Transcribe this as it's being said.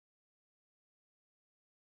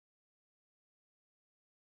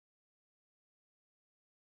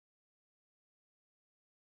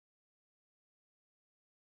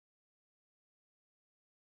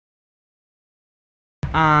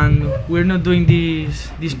and we're not doing this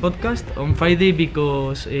podcast on Friday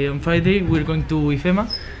because on Friday we're going to IFEMA.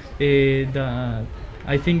 That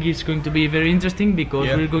I think it's going to be very interesting because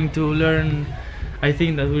we're going to learn. I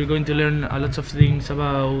think that we're going to learn a lot of things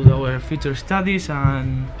about our future studies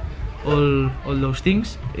and all those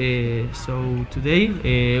things. So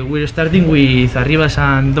today we're starting with Arribas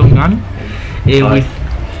and Dongan. With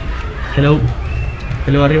hello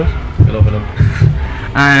Arribas. Hello.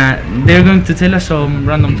 They're going to tell us some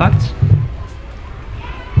random facts.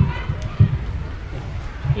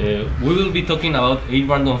 We will be talking about 8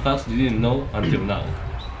 random facts you didn't know until now.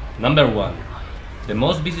 Number 1. The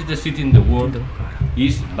most visited city in the world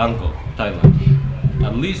is Bangkok, Thailand.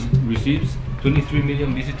 At least receives 23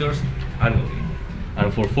 million visitors annually,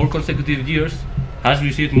 and for 4 consecutive years has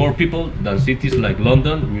received more people than cities like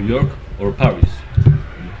London, New York or Paris.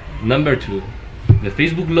 Number 2. The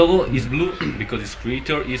Facebook logo is blue because its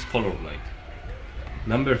creator is colorblind.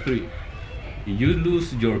 Number 3. If you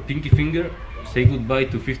lose your pinky finger, say goodbye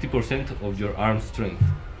to 50% of your arm strength.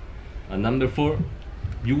 And number 4.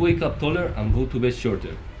 You wake up taller and go to bed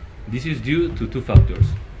shorter. This is due to 2 factors: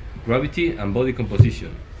 gravity and body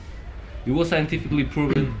composition. It was scientifically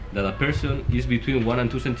proven that a person is between 1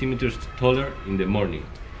 and 2 centimeters taller in the morning,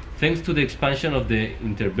 thanks to the expansion of the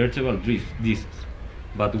intervertebral discs.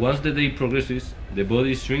 But once the day progresses, the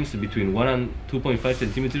body shrinks between 1 and 2.5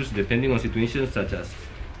 centimeters depending on situations such as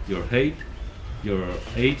your height, your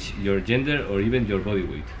age, your gender, or even your body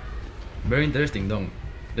weight. Very interesting, Dom.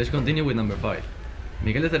 Let's continue with number 5.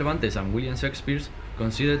 Miguel de Cervantes and William Shakespeare,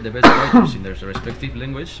 considered the best writers in their respective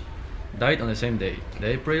language, died on the same day, the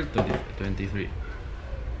April 2023.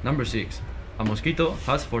 Number 6. A mosquito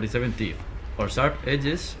has 47 teeth, or sharp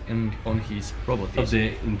edges on his proboscis, Of the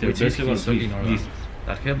which is intervertebral his sucking organ, discs.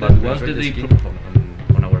 that help But them once penetrate the the day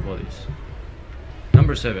skin on our bodies.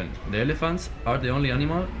 Number 7. The elephants are the only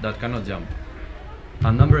animal that cannot jump.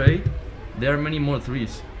 And number 8. There are many more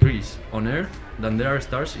trees on Earth than there are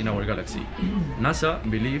stars in our galaxy. NASA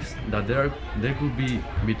believes that there could be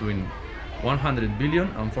between 100 billion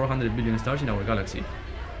and 400 billion stars in our galaxy,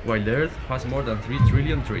 while the Earth has more than 3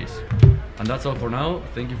 trillion trees. And that's all for now.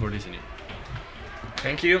 Thank you for listening.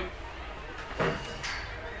 Thank you.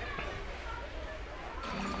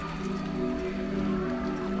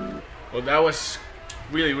 Well, that was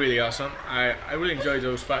really awesome. I really enjoyed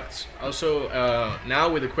those facts. Also, now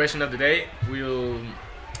with the question of the day, we'll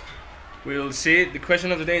see. The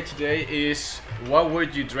question of the day today is, what were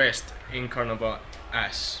you dressed in Carnival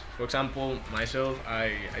as? For example, myself,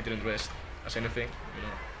 I didn't dress as anything. You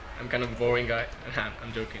know, I'm kind of a boring guy.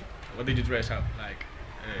 I'm joking. What did you dress up like,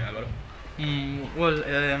 Alvaro?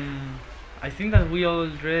 I think that we all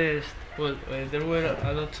dressed. There were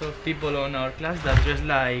a lot of people on our class that dressed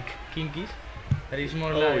like kinkies. That is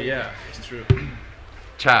more like. Oh yeah, it's true.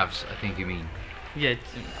 Chavs, I think you mean. Yeah,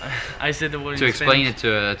 I said the word. To in explain Spanish.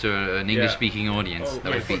 it to an English-speaking audience, Oh,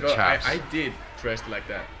 that I would be forgot. chavs. I did dress like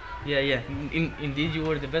that. Yeah. Indeed, you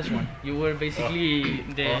were the best one. You were basically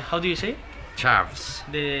how do you say? Chavs.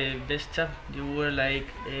 The best chap. You were like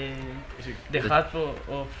Is it, the hat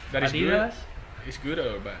of that is good? Adidas. It's good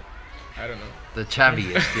or bad? I don't know. The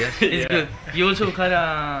chaviest, yes? It's Yeah. good. You also had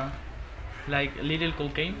a like little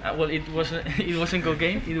cocaine. It wasn't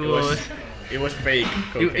cocaine. It was fake.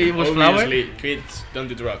 It was flour? Obviously, kids don't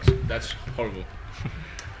do drugs. That's horrible.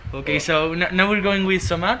 Okay. So now we're going with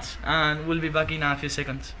some ads, and we'll be back in a few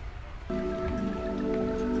seconds.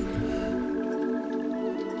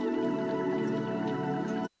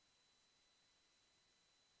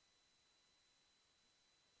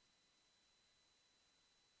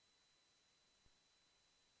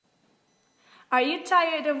 Are you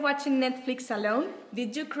tired of watching Netflix alone?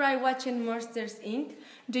 Did you cry watching Monsters Inc?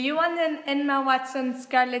 Do you want an Emma Watson,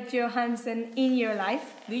 Scarlett Johansson in your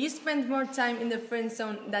life? Do you spend more time in the friend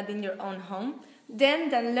zone than in your own home? Then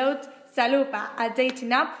download Salupa, a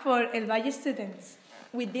dating app for El Valle students.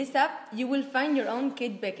 With this app, you will find your own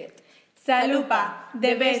Kate Beckett. Salupa,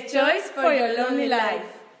 the best choice for your lonely life.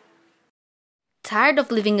 Tired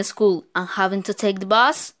of leaving school and having to take the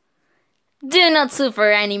bus? Do not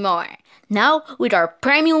suffer anymore. Now, with our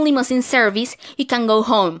premium limousine service, you can go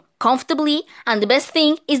home comfortably, and the best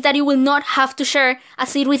thing is that you will not have to share a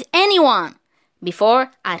seat with anyone.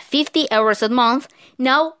 Before, at 50 euros a month,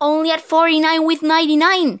 now only at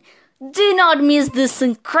 49,99. Do not miss this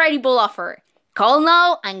incredible offer. Call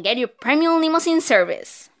now and get your premium limousine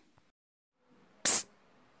service. Psst.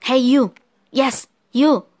 Hey you. Yes,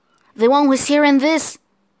 you. The one who's hearing this.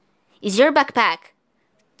 Is your backpack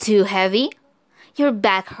too heavy? Your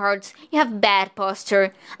back hurts, you have bad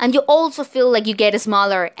posture, and you also feel like you get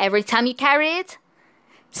smaller every time you carry it?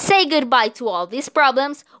 Say goodbye to all these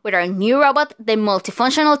problems with our new robot, the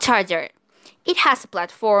Multifunctional Charger. It has a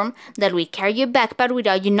platform that will carry your backpack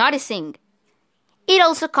without you noticing. It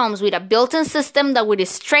also comes with a built-in system that will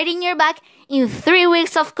straighten your back in 3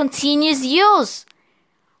 weeks of continuous use.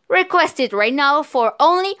 Request it right now for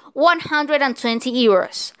only 120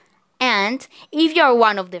 euros. And if you are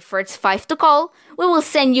one of the first 5 to call, we will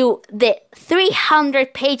send you the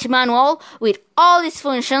 300-page manual with all its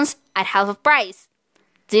functions at half of price.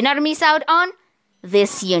 Do not miss out on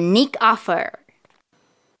this unique offer.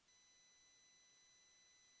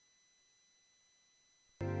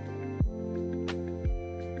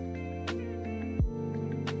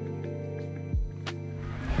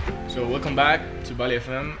 So welcome back to Bali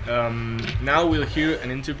FM. Now we'll hear an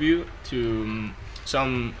interview to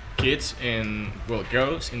some kids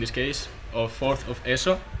girls in this case, of 4th of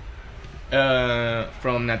ESO,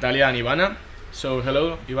 from Natalia and Ivana. So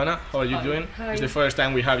hello Ivana, how are you doing? Hi. It's the first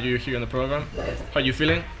time we have you here on the program. How are you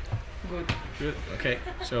feeling? Good. Good, okay.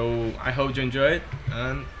 So I hope you enjoy it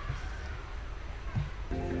and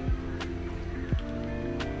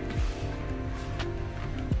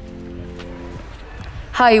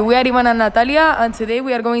Hi, we are Ivana and Natalia, and today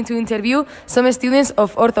we are going to interview some students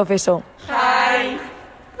of Fourth of ESO. Hi!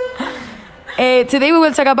 Today we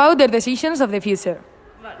will talk about their decisions of the future.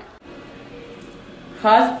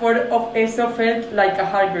 Has Fourth of ESO felt like a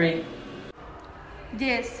hard grade?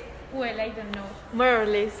 Yes. Well, I don't know. More or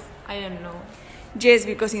less, I don't know. Yes,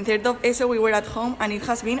 because in 3rd of ESO we were at home and it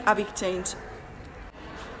has been a big change.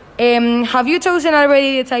 Have you chosen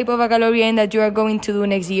already the type of baccalaureate that you are going to do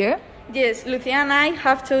next year? Yes, Lucia and I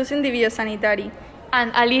have chosen the biosanitary.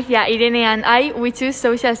 And Alicia, Irene and I, we choose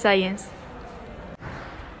social science.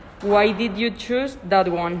 Why did you choose that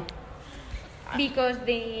one? Because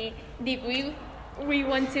the degree we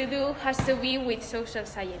want to do has to be with social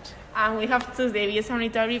science. And we have chosen the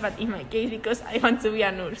biosanitary, but in my case, because I want to be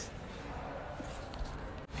a nurse.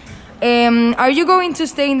 Are you going to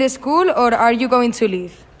stay in the school or are you going to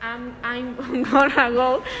leave? I'm gonna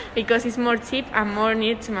go because it's more cheap and more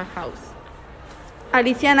near to my house.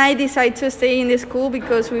 Alicia and I decided to stay in the school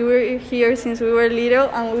because we were here since we were little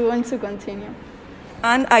and we want to continue.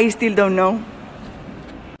 And I still don't know.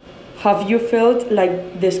 Have you felt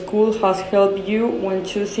like the school has helped you when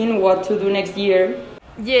choosing what to do next year?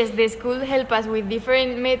 Yes, the school helped us with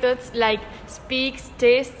different methods like speaks,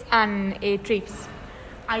 tests, and trips.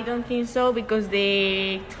 I don't think so because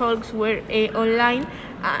the talks were online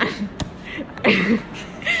and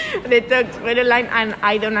the talks were online and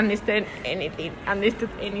I don't understood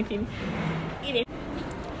anything.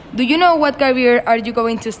 Do you know what career are you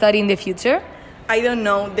going to study in the future? I don't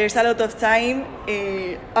know. There's a lot of time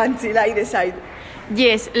until I decide.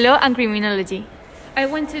 Yes, law and criminology. I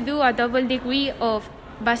want to do a double degree of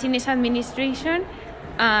business administration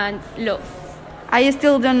and law. I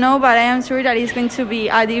still don't know, but I am sure that it's going to be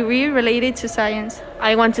a degree related to science.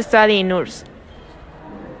 I want to study nurse.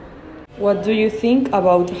 What do you think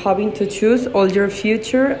about having to choose all your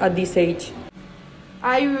future at this age?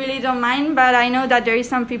 I really don't mind, but I know that there is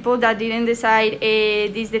some people that didn't decide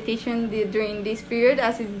this decision during this period,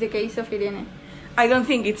 as is the case of Irene. I don't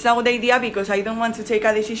think it's a good idea because I don't want to take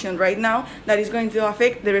a decision right now that is going to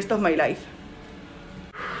affect the rest of my life.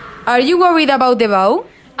 Are you worried about the BAU?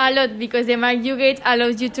 A lot, because the mark you get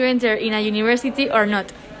allows you to enter in a university or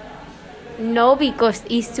not. No, because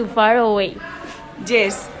it's too far away.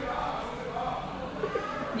 Yes.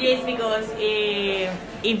 Yes, because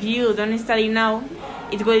if you don't study now,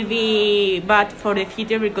 it will be bad for the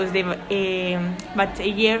future because but a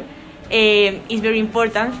year is very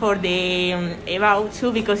important for the BAU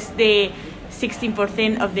too because the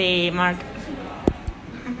 16% of the mark.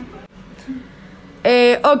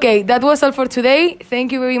 Okay, that was all for today.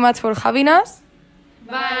 Thank you very much for having us.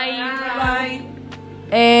 Bye. Bye.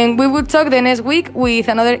 And we will talk the next week with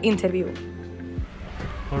another interview.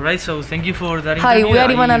 Alright, so thank you for that Hi, interview. we are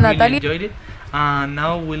Ivana and I really Natalia. enjoyed it. And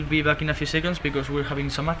now we'll be back in a few seconds because we're having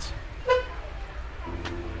so much.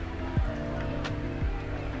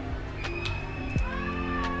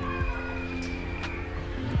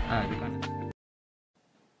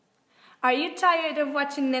 Are you tired of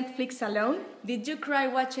watching Netflix alone? Did you cry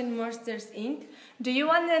watching Monsters Inc? Do you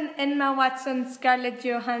want an Emma Watson, Scarlett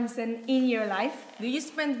Johansson in your life? Do you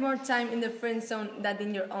spend more time in the friend zone than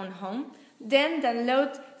in your own home? Then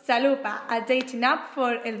download Salupa, a dating app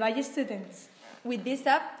for El Valle students. With this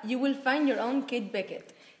app, you will find your own Kate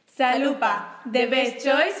Beckett. Salupa, the best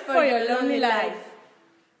choice for your lonely life.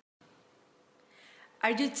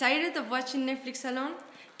 Are you tired of watching Netflix alone?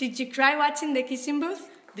 Did you cry watching The Kissing Booth?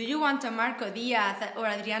 Do you want a Marco Diaz or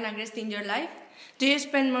Adriana Greste in your life? Do you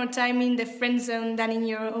spend more time in the friend zone than in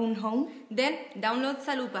your own home? Then download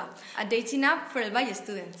Salupa, a dating app for El Valle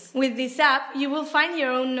students. With this app, you will find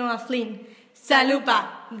your own Noah Flynn. Salupa,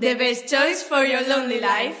 the best choice for your lonely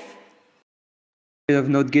life. Tired of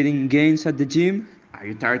not getting gains at the gym? Are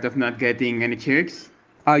you tired of not getting any chicks?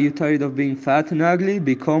 Are you tired of being fat and ugly?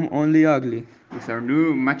 Become only ugly. With our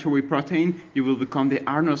new Matcha Whey Protein, you will become the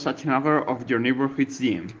Arnold Schwarzenegger of your neighborhood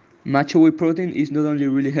gym. Matcha Whey Protein is not only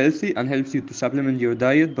really healthy and helps you to supplement your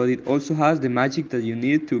diet, but it also has the magic that you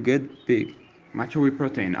need to get big. Matcha Whey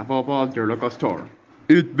Protein, available at your local store.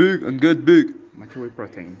 Eat big and get big. Matcha Whey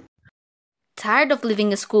Protein. Tired of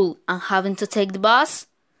leaving school and having to take the bus?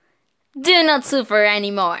 Do not suffer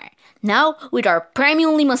anymore. Now, with our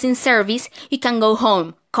premium limousine service, you can go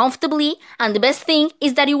home comfortably, and the best thing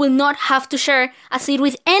is that you will not have to share a seat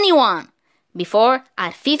with anyone. Before,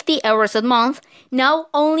 at 50 euros a month, now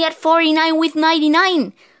only at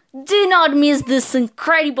 49,99. Do not miss this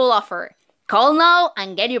incredible offer. Call now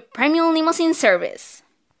and get your premium limousine service.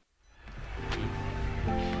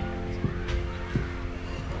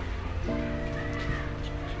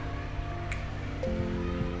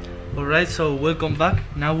 Alright, so welcome back.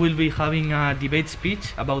 Now we'll be having a debate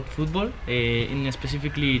speech about football, in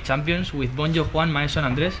specifically champions, with Bonjo, Juan, Mason,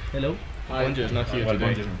 Andres. Hello. Bonjo is not here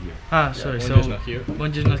today. Sorry, Bonjo's not here.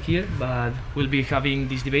 Bonjo's not here, but we'll be having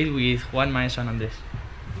this debate with Juan, Mason, Andres.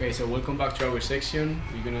 Okay, so welcome back to our section.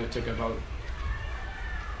 We're gonna talk about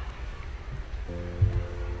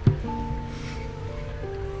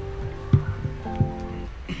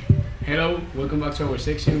Hello, welcome back to our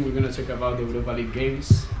section. We're going to talk about the Europa League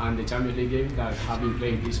games and the Champions League games that have been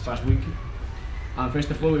played this past week. And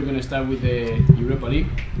first of all, we're going to start with the Europa League.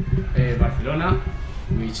 Barcelona,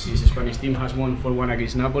 which is a Spanish team, has won 4-1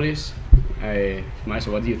 against Napolis.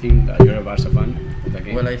 Maestro, what do you think that you're a Barca fan of that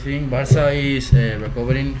game? Well, I think Barca is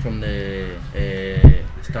recovering from the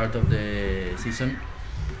start of the season,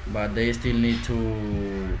 but they still need to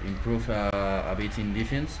improve a bit in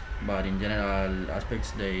defense. But in general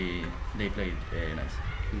aspects, they played nice.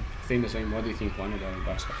 I think the same. What do you think, Juan, about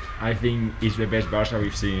Barca? I think it's the best Barca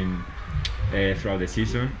we've seen throughout the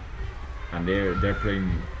season, and they're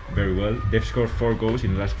playing very well. They've scored 4 goals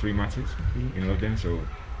in the last 3 matches in all of them, so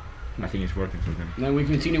I think it's working for them. Now we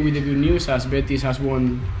continue with the good news, as Betis has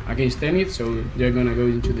won against Zenit, so they're gonna go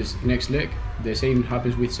into this next leg. The same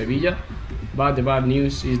happens with Sevilla, but the bad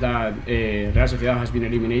news is that Real Sociedad has been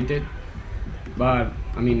eliminated. But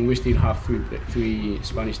I mean, we still have three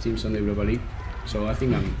Spanish teams on the Europa League, so I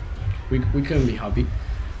think we can be happy.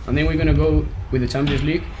 And then we're gonna go with the Champions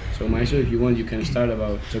League. So Maestro, if you want, you can start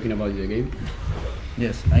talking about the game.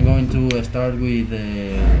 Yes, I'm going to start with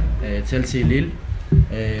Chelsea-Lille,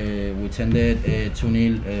 which ended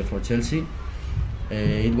 2-0 for Chelsea.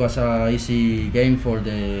 It was an easy game for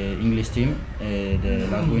the English team, the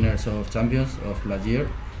last winners of Champions of last year.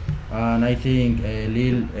 And I think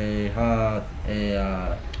Lille had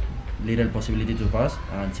a little possibility to pass,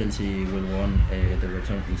 and Chelsea will win the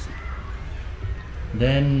return visit.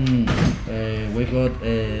 Then we got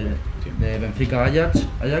the Benfica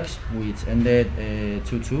Ajax, which ended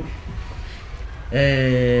 2-2.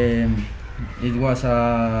 It was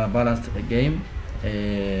a balanced game,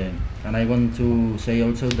 and I want to say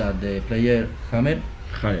also that the player Jader,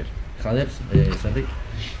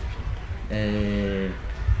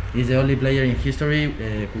 is the only player in history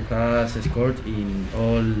who has scored in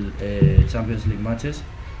all Champions League matches.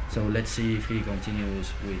 So let's see if he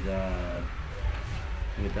continues with that.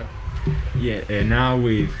 Yeah, now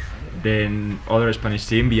with the other Spanish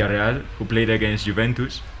team, Villarreal, who played against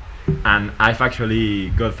Juventus, and I've actually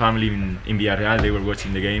got family in Villarreal. They were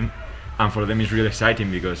watching the game, and for them it's really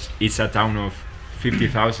exciting because it's a town of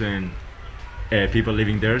 50,000 people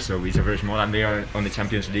living there, so it's a very small, and they are on the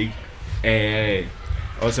Champions League.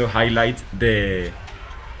 Also highlight the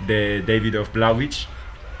David of Blauwich,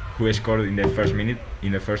 who scored in the first minute,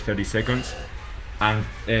 in the first 30 seconds, and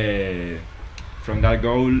from that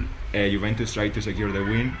goal, Juventus tried to secure the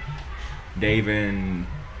win. They even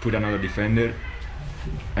put another defender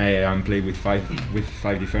and played with five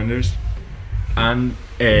defenders, and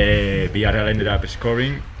Villarreal ended up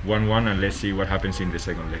scoring 1-1, and let's see what happens in the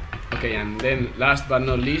second leg. Okay, and then last but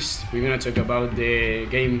not least, we're going to talk about the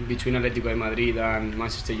game between Atletico de Madrid and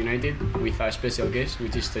Manchester United with a special guest,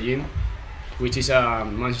 which is Tojin, which is a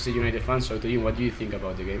Manchester United fan. So Tojin, what do you think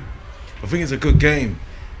about the game? I think it's a good game.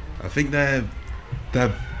 I think they're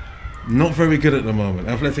not very good at the moment.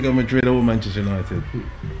 Atletico Madrid or Manchester United.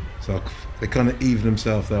 So they kind of even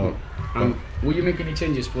themselves out. Will you make any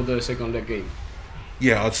changes for the second leg game?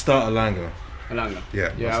 Yeah, I'd start Elanga. Elanga?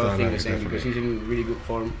 Yeah, I would think the same, because he's in really good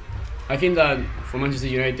form. I think that for Manchester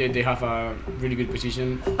United they have a really good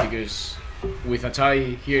position because with a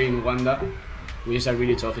tie here in Wanda, which is a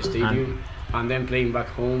really tough stadium, and then playing back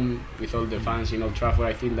home with all the fans in Old Trafford,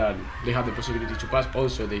 I think that they have the possibility to pass.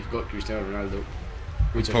 Also, they've got Cristiano Ronaldo,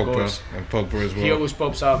 which of course and Pogba as well. He always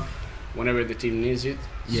pops up whenever the team needs it.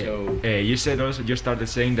 Yeah. So You said also, you started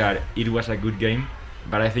saying that it was a good game,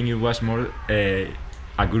 but I think it was more a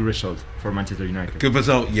good result for Manchester United. Good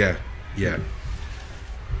result, yeah.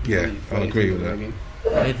 I agree with that.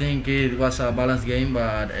 I think it was a balanced game,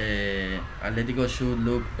 but Atletico should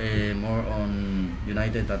look more on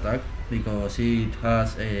United attack because it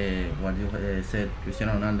has what you said,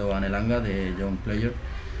 Cristiano Ronaldo and Elanga, the young player,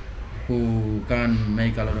 who can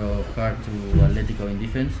make a lot of hard to Atletico in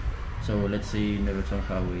defense. So let's see in the return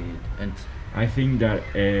how it ends. I think that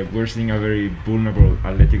we're seeing a very vulnerable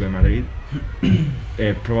Atletico de Madrid,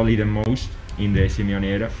 probably the most in the Simeone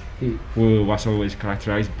era, who was always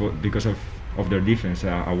characterized because of their defense, a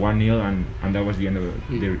 1-0, and that was the end of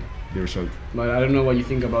the result. But I don't know what you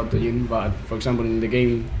think about the game, but for example in the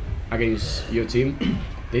game against your team,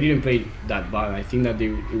 they didn't play that bad. I think that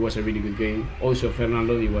it was a really good game. Also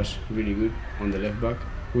Fernando, he was really good on the left back,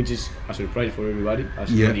 which is a surprise for everybody, as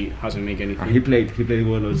he hasn't made anything. He played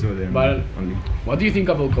well also then. But what do you think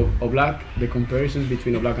about Oblak, the comparisons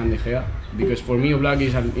between Oblak and De Gea? Because for me Oblak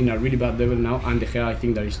is in a really bad level now, and De Gea I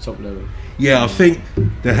think that is top level. Yeah, I think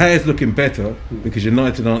De Gea is looking better because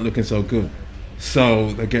United aren't looking so good,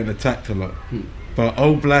 so they're getting attacked a lot. But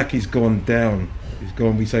Oblak has gone down.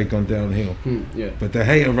 We say gone downhill. But De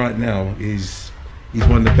Gea right now he's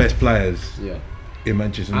one of the best players in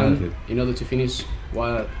Manchester United. In order to finish,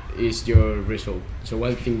 what is your result? So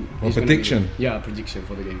what do you think? Prediction? Prediction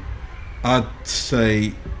for the game. I'd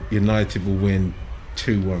say United will win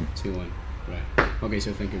 2-1. 2-1. Right. Okay,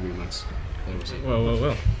 so thank you very much. That was it.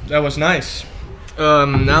 Well. That was nice.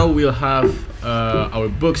 Now we'll have our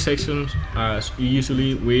book section as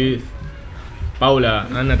usually with Paula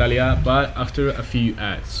and Natalia, but after a few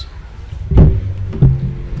ads.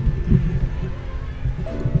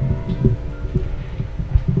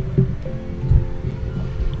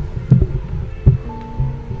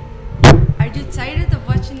 Are you tired of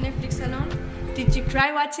watching Netflix alone? Did you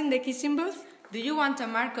cry watching The Kissing Booth? Do you want a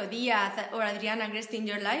Marco Diaz or Adriana Agresti in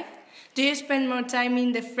your life? Do you spend more time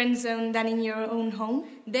in the friend zone than in your own home?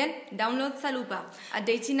 Then download Salupa, a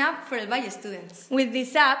dating app for El Valle students. With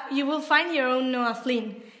this app, you will find your own Noah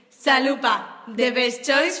Flynn. Salupa, the best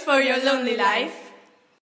choice for your lonely life.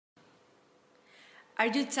 Are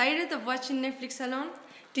you tired of watching Netflix alone?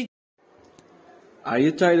 Are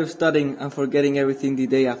you tired of studying and forgetting everything the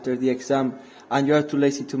day after the exam, and you are too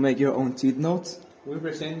lazy to make your own cheat notes? We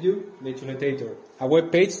present you the Chuletator, a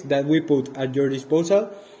web page that we put at your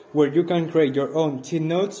disposal where you can create your own cheat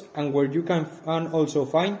notes and where you can also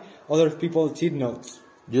find other people's cheat notes.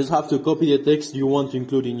 You just have to copy the text you want to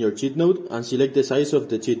include in your cheat note and select the size of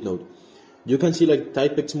the cheat note. You can select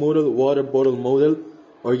Typex model, water bottle model,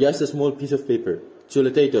 or just a small piece of paper.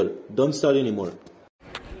 Chuletator, don't study anymore.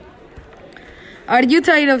 Are you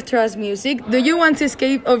tired of trance music? Do you want to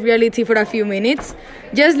escape of reality for a few minutes?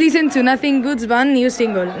 Just listen to Nothing Good's band new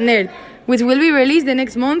single, Nerd, which will be released the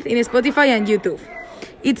next month in Spotify and YouTube.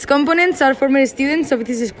 Its components are former students of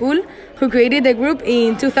this school who created the group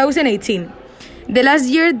in 2018. The last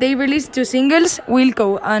year they released 2 singles,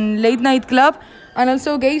 Wilco and Late Night Club, and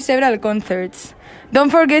also gave several concerts.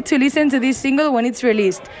 Don't forget to listen to this single when it's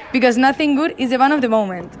released, because Nothing Good is the band of the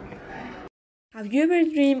moment. Have you ever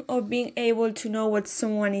dreamed of being able to know what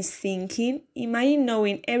someone is thinking? Imagine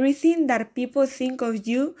knowing everything that people think of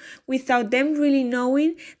you without them really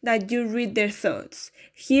knowing that you read their thoughts.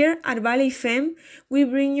 Here at Valley FM, we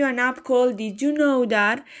bring you an app called Did You Know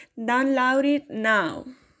That? Download it now.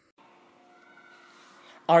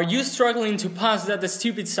 Are you struggling to pass that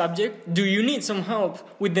stupid subject? Do you need some help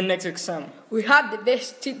with the next exam? We have the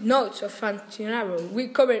best cheat notes of Funcionaro. We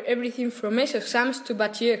cover everything from MES exams to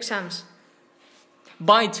bachelor exams.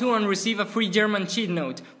 Buy 2 and receive a free German cheat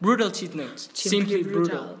note. Brutal cheat notes. Simply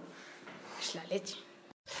brutal. Es la leche.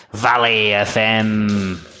 Valley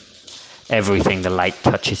FM. Everything the light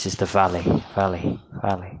touches is the valley. Valley.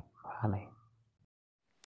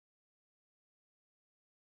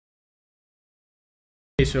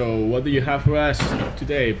 So what do you have for us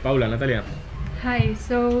today, Paula, Natalia? Hi,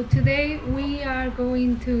 so today we are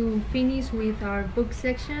going to finish with our book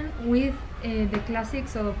section with the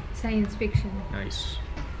classics of science fiction. Nice.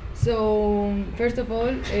 So, first of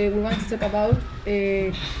all, we want to talk about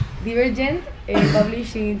Divergent,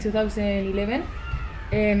 published in 2011.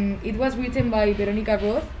 It was written by Veronica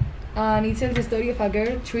Roth, and it tells the story of a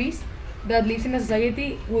girl, Tris, that lives in a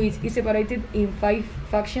society which is separated in 5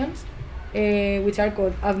 factions. which are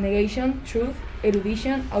called abnegation, truth,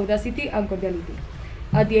 erudition, audacity, and cordiality.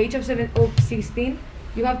 At the age of 16,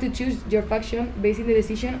 you have to choose your faction, basing the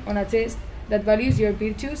decision on a test that values your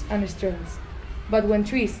virtues and strengths. But when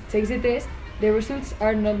Tris takes the test, the results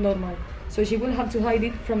are not normal, so she will have to hide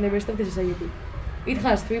it from the rest of the society. It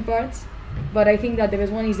has 3 parts, but I think that the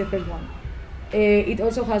best one is the first one. It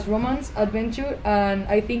also has romance, adventure, and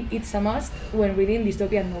I think it's a must when reading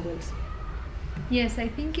dystopian novels. Yes, I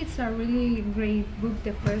think it's a really great book,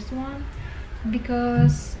 the first one,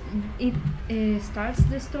 because it starts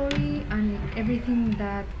the story and everything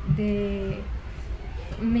that the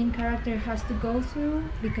main character has to go through,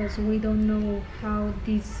 because we don't know how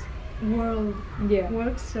this world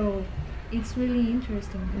works, so it's really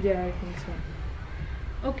interesting. Yeah, I think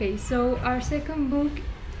so. Okay, so our second book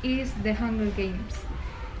is The Hunger Games,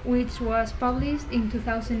 which was published in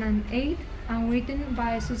 2008 and written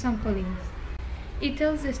by Susan Collins. It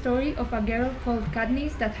tells the story of a girl called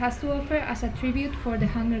Katniss that has to offer as a tribute for the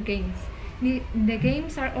Hunger Games. The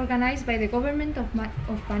games are organized by the government of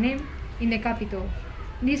Panem in the capital.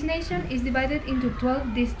 This nation is divided into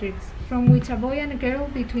 12 districts, from which a boy and a girl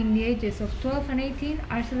between the ages of 12 and 18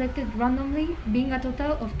 are selected randomly, being a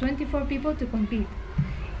total of 24 people to compete.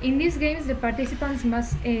 In these games, the participants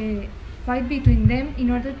must fight between them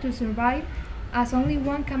in order to survive, as only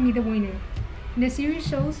one can be the winner. The series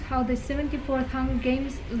shows how the 74th Hunger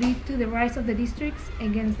Games lead to the rise of the districts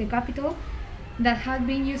against the capital that had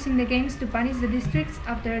been using the games to punish the districts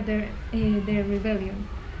after their rebellion.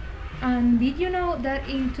 And did you know that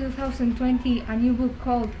in 2020 a new book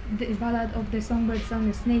called The Ballad of the Songbirds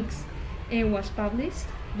and the Snakes was published?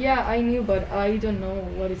 Yeah, I knew, but I don't know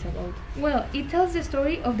what it's about. Well, it tells the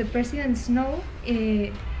story of the President Snow,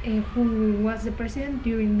 who was the president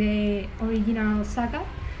during the original saga,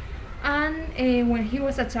 and when he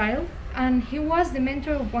was a child, and he was the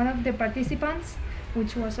mentor of one of the participants,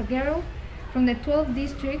 which was a girl from the 12th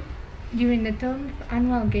district during the 10th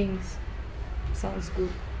annual games. Sounds good.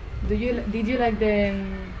 Did you like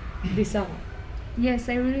the saga? Yes,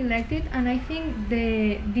 I really liked it, and I think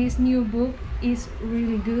this new book is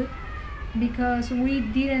really good because we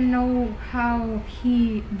didn't know how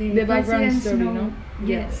the background story, Snow, no?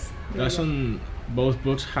 Yes. Doesn't both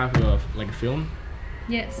books have like a film?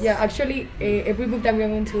 Yes. Yeah, actually, every book that we are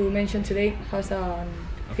going to mention today has a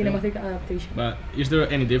cinematic adaptation. But is there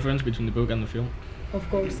any difference between the book and the film? Of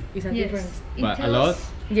course, it's a difference. But a lot?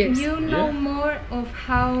 Yes. You know more of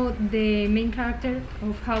how the main character,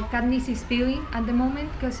 of how Katniss is feeling at the moment,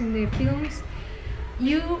 because in the films,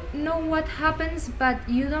 you know what happens, but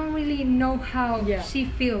you don't really know how she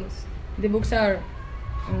feels. The books are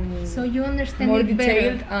so you understand more it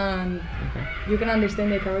detailed better. and you can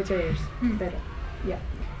understand the characters better. Yeah.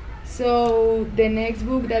 So the next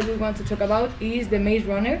book that we want to talk about is The Maze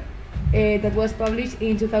Runner, that was published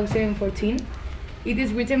in 2014. It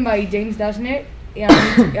is written by James Dashner,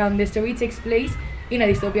 and the story takes place in a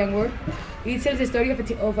dystopian world. It tells the story of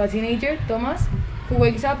a teenager, Thomas, who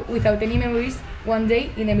wakes up without any memories one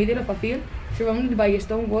day in the middle of a field, surrounded by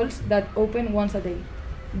stone walls that open once a day.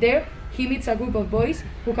 There, he meets a group of boys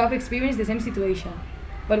who have experienced the same situation.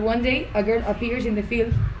 But one day, a girl appears in the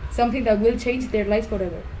field, something that will change their lives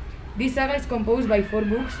forever. This saga is composed by 4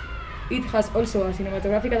 books. It has also a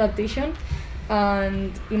cinematographic adaptation,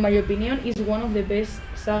 and in my opinion, is one of the best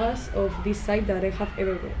sagas of this site that I have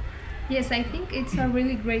ever read. Yes, I think it's a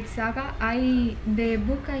really great saga. The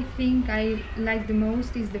book I think I like the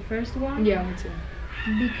most is the first one. Yeah, me too.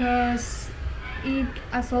 Because it,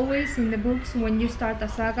 as always in the books, when you start a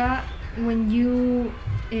saga, when you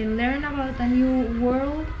learn about a new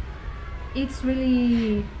world, it's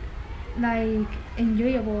really like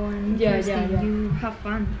enjoyable and interesting. Yeah. You have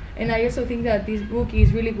fun. And I also think that this book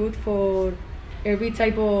is really good for every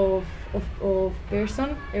type of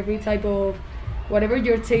person, every type of whatever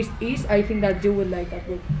your taste is. I think that you would like that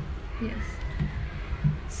book. Yes.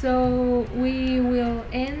 So we will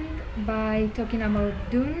end by talking about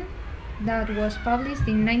Dune, that was published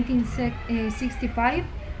in 1965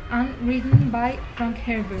 and written by Frank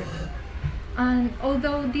Herbert. And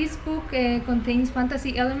although this book contains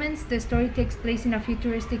fantasy elements, the story takes place in a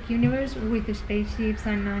futuristic universe with spaceships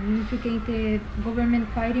and an intricate government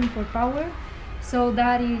fighting for power. So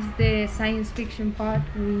that is the science fiction part.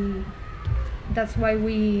 That's why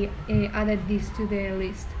we added this to the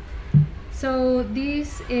list. So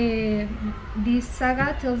this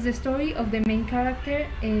saga tells the story of the main character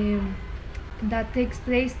that takes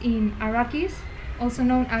place in Arrakis, also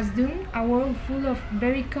known as Dune, a world full of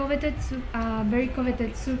very coveted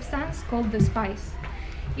substance called the spice.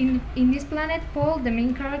 In this planet, Paul, the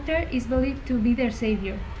main character, is believed to be their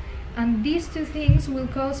savior. and these two things will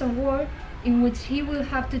cause a war in which he will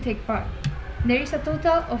have to take part. There is a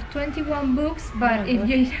total of 21 books, but if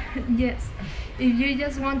you if you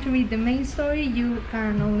just want to read the main story, you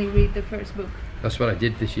can only read the first book. That's what I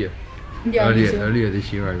did this year. Yeah, earlier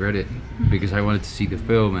this year I read it because I wanted to see the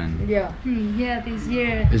film, and This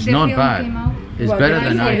year it's the not film bad. came out. It's better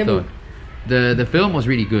than I thought. The film was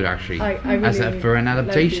really good actually. I really For an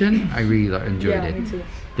adaptation, I really enjoyed it. me too.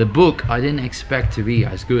 The book I didn't expect to be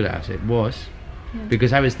as good as it was,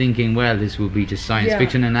 because I was thinking, well, this will be just science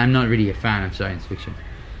fiction, and I'm not really a fan of science fiction.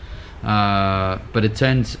 But it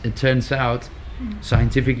turns out,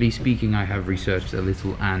 scientifically speaking, I have researched a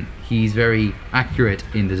little, and he's very accurate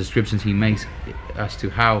in the descriptions he makes as to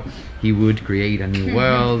how he would create a new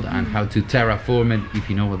world and how to terraform it, if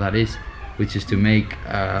you know what that is, which is to make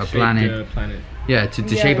a planet. Yeah,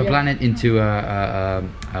 to shape a planet into a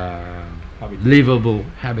livable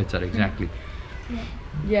habitat, exactly.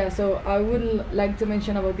 Yeah, so I would like to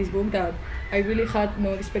mention about this book that I really had no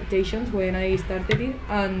expectations when I started it,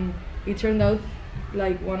 and it turned out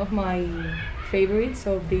like one of my favorites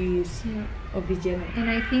of this genre. And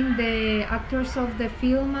I think the actors of the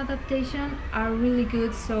film adaptation are really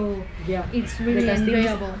good, so it's really The casting is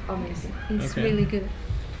enjoyable. amazing. It's really good.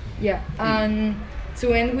 Yeah, and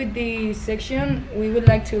to end with this section, we would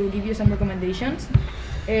like to give you some recommendations.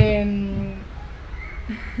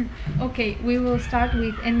 Okay, we will start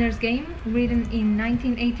with Ender's Game, written in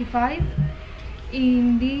 1985.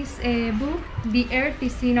 In this book, the Earth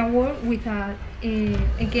is in a war with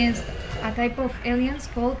against a type of aliens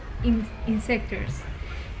called insectors.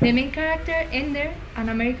 The main character, Ender, an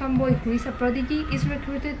American boy who is a prodigy, is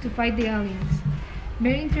recruited to fight the aliens.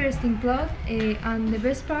 Very interesting plot, and the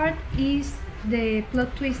best part is the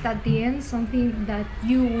plot twist at the end, something that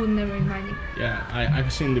you would never imagine. Yeah,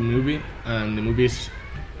 I've seen the movie, and the movie is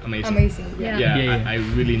amazing. Amazing, Yeah, I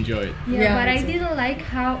really enjoy it. Yeah, but I didn't like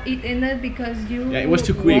how it ended because you. Yeah, it was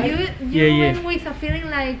too quick. You went with a feeling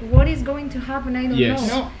like, what is going to happen? I don't know.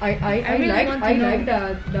 No, I really like want to know.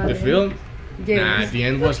 that. The film? Yes. Nah, the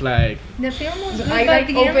end was like. The film was good, I but like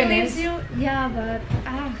the end openness. leaves you. Yeah, but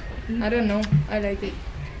I don't know. I like it.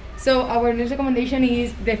 So our next recommendation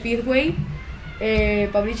is The Fifth Wave,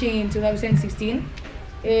 published in 2016.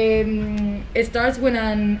 It starts when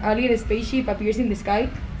an alien spaceship appears in the sky,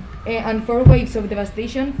 and 4 waves of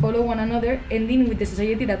devastation follow one another, ending with the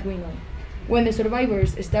society that we know. When the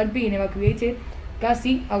survivors start being evacuated,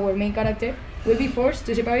 Cassie, our main character, will be forced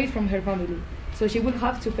to separate from her family, so she will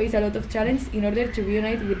have to face a lot of challenge in order to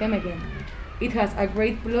reunite with them again. It has a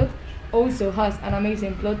great plot, also has an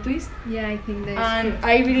amazing plot twist. Yeah, I think that is And true.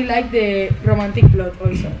 I really like the romantic plot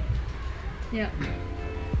also. Yeah.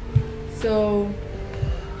 So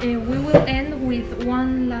we will end with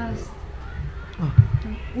one last.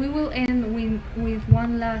 We will end with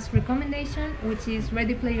one last recommendation, which is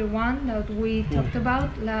Ready Player One that we talked about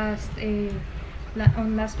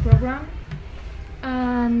on last program,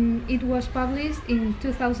 and it was published in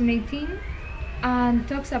 2018 and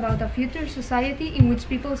talks about a future society in which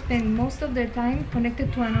people spend most of their time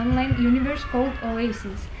connected to an online universe called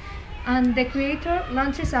Oasis, and the creator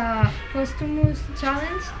launches a posthumous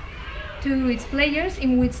challenge to its players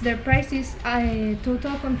in which their prize is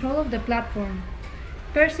total control of the platform.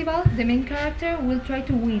 Percival, the main character, will try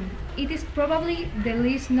to win. It is probably the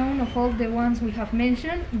least known of all the ones we have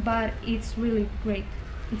mentioned, but it's really great.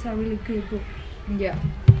 It's a really good book. Yeah.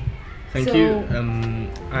 Thank you.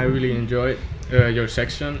 I really enjoyed your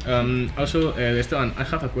section. Also, Esteban, I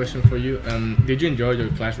have a question for you. Did you enjoy your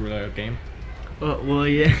Clash Royale game? Well,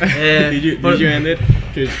 yeah. Did you end it?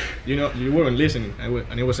 Because you weren't listening,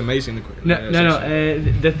 and it was amazing. No.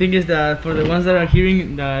 The thing is that for the ones that are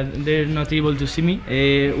hearing that they're not able to see me,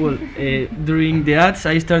 during the ads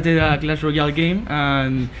I started a Clash Royale game,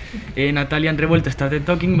 and Natalia and Revolt started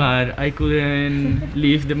talking, but I couldn't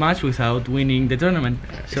leave the match without winning the tournament.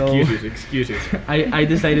 So Excuses. I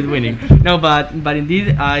decided winning. No, but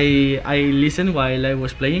indeed I listened while I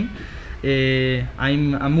was playing.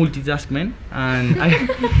 I'm a multitask man, and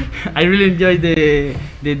I really enjoyed the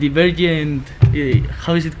Divergent.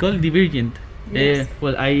 How is it called? Divergent. Yes.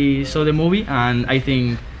 Well, I saw the movie and I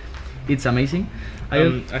think it's amazing.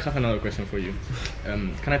 I have another question for you.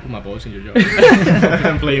 Can I put my balls in your jaw?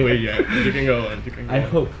 I'm playing with you. You can go on. I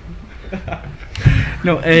hope.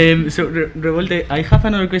 No. So Revolte, I have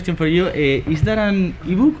another question for you. Is that an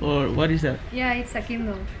ebook or what is that? Yeah, it's a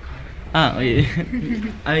Kindle. I'm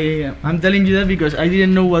telling you that because I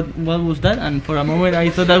didn't know what was that, and for a moment I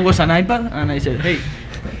thought that was an iPad, and I said, hey,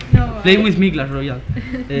 play with me, Clash Royale.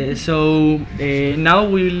 So now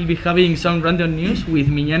we will be having some random news with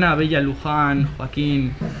Miñana, Bella, Luján,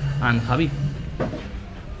 Joaquín, and Javi.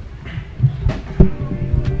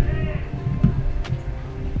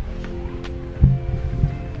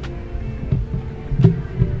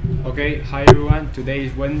 Okay, hi everyone. Today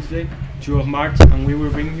is Wednesday, 2 of March, and we will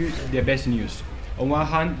bring you the best news. On one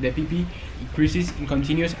hand, the PP increases in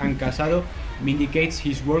continuous, and Casado vindicates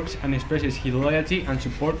his works and expresses his loyalty and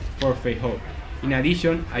support for Feijóo. In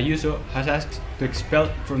addition, Ayuso has asked to expel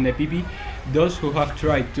from the PP those who have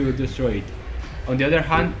tried to destroy it. On the other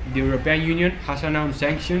hand, the European Union has announced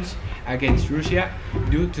sanctions against Russia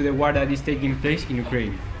due to the war that is taking place in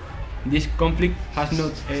Ukraine. This conflict has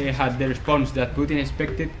not had the response that Putin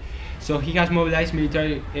expected, so he has mobilized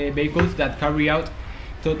military vehicles that carry out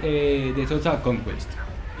the total conquest.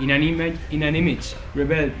 In an image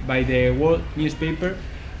revealed by the World newspaper,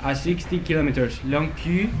 a 60 kilometers long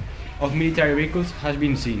queue of military vehicles has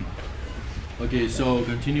been seen. Okay, so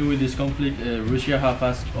continue with this conflict. Russia have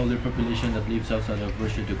asked all the population that lives outside of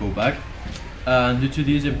Russia to go back. Due to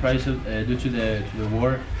this, due to the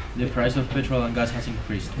war, the price of petrol and gas has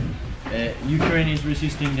increased. Ukraine is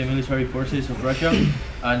resisting the military forces of Russia,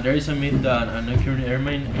 and there is a myth that an Ukrainian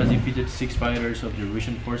airman has defeated 6 fighters of the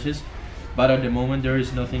Russian forces, but at the moment there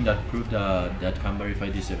is nothing that proves that can verify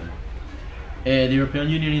this event. The European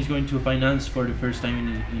Union is going to finance for the first time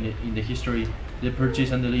in the history the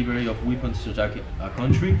purchase and delivery of weapons to attack a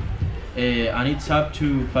country, and it's up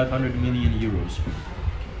to 500 million euros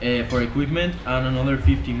for equipment and another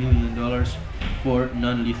 $50 million for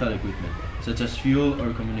non-lethal equipment, such as fuel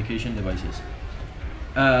or communication devices.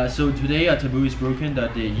 So today a taboo is broken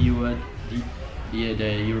that the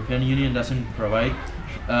European Union doesn't provide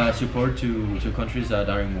support to countries that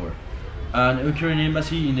are in war. An Ukrainian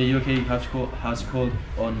embassy in the UK has called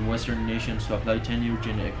on Western nations to apply 10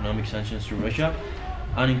 urgent economic sanctions to Russia,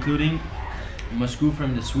 and including Moscow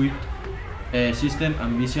from the SWIFT system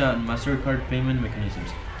and Visa and MasterCard payment mechanisms.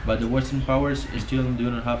 But the Western powers still do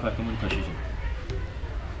not have a common position.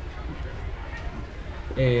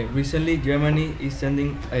 Recently, Germany is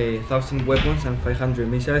sending 1,000 weapons and 500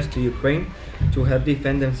 missiles to Ukraine to help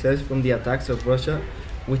defend themselves from the attacks of Russia,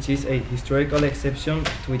 which is a historical exception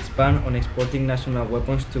to its ban on exporting national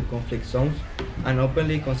weapons to conflict zones, and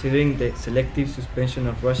openly considering the selective suspension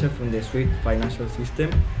of Russia from the SWIFT financial system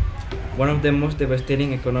one of the most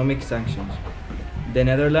devastating economic sanctions. The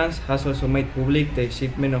Netherlands has also made public the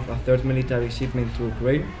shipment of a third military shipment to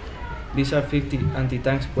Ukraine. These are 50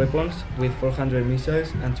 anti-tank weapons with 400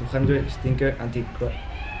 missiles and 200 Stinger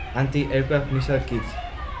anti-aircraft missile kits,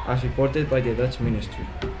 as reported by the Dutch ministry.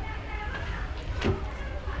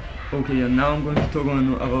 Okay, and now I'm going to talk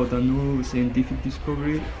about a new scientific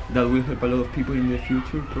discovery that will help a lot of people in the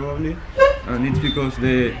future, probably. And it's because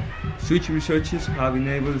the Switch researchers have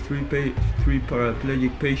enabled three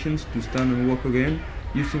paraplegic patients to stand and walk again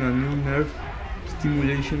using a new nerve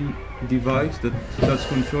stimulation device that's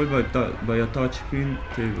controlled by a touchscreen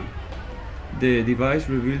table. The device,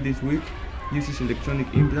 revealed this week, uses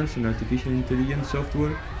electronic implants and artificial intelligence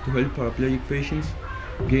software to help paraplegic patients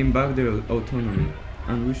gain back their autonomy.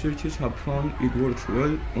 And researchers have found it works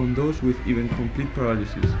well on those with even complete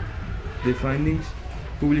paralysis. The findings,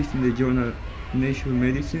 published in the journal Nature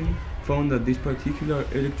Medicine, found that this particular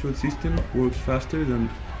electrode system works faster than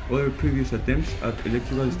other previous attempts at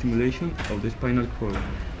electrical stimulation of the spinal cord.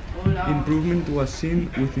 Improvement was seen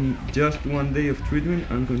within just 1 day of treatment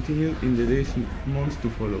and continued in the days and months to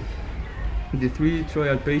follow. The 3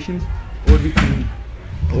 trial patients,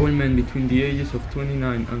 all men between the ages of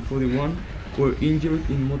 29 and 41, were injured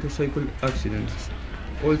in motorcycle accidents.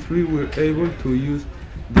 All 3 were able to use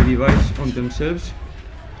the device on themselves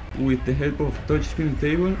with the help of touchscreen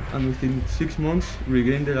table, and within 6 months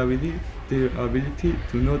regained their ability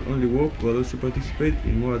to not only walk but also participate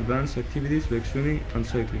in more advanced activities like swimming and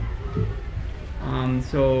cycling.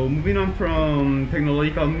 So moving on from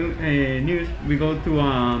technological news, we go to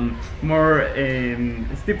more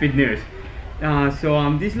stupid news.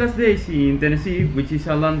 These last days in Tennessee, which is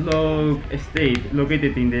a landlocked state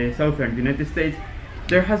located in the southern United States,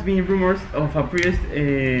 there has been rumors of a priest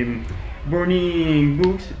burning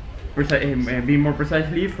books, being more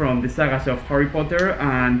precisely from the sagas of Harry Potter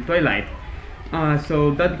and Twilight.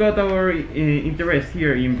 So that got our interest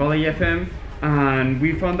here in Valley FM, and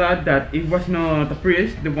we found out that it was not a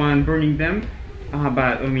priest, the one burning them,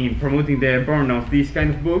 promoting the burn of these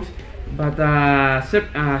kind of books, but a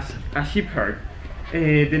shepherd.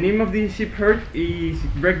 The name of this shepherd is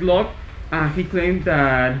Greg Locke. He claimed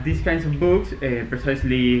that these kinds of books,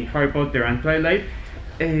 precisely Harry Potter and Twilight,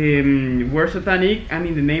 were satanic, and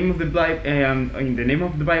in the name of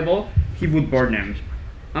the Bible, he would burn them.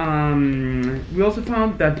 We also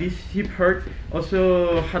found that this shepherd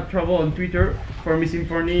also had trouble on Twitter for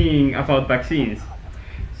misinforming about vaccines.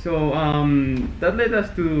 So that led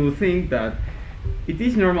us to think that it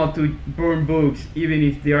is normal to burn books even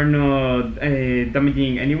if they are not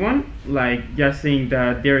damaging anyone, like just saying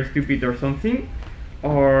that they're stupid or something,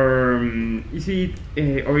 or is it,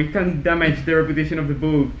 or it can damage the reputation of the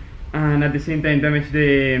book and at the same time damage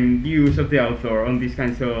the views of the author on these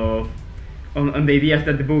kinds of, on the ideas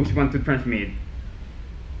that the books want to transmit?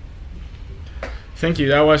 Thank you,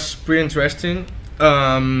 that was pretty interesting.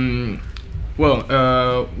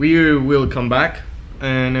 We will come back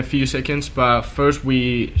in a few seconds, but first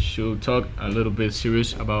we should talk a little bit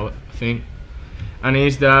serious about a thing, and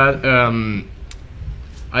is that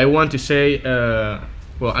I want to say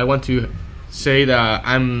that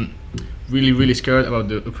I'm really scared about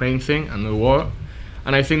the Ukraine thing and the war,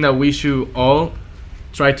 and I think that we should all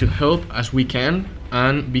try to help as we can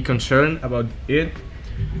and be concerned about it.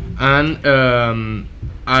 And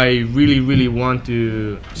I really want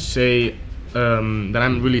to say that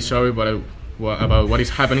I'm really sorry about what is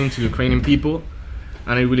happening to the Ukrainian people,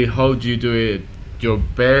 and I really hope you do it your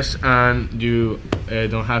best and you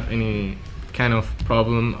don't have any kind of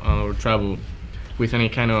problem or trouble with any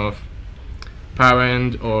kind of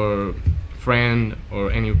parent or friend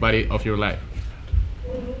or anybody of your life.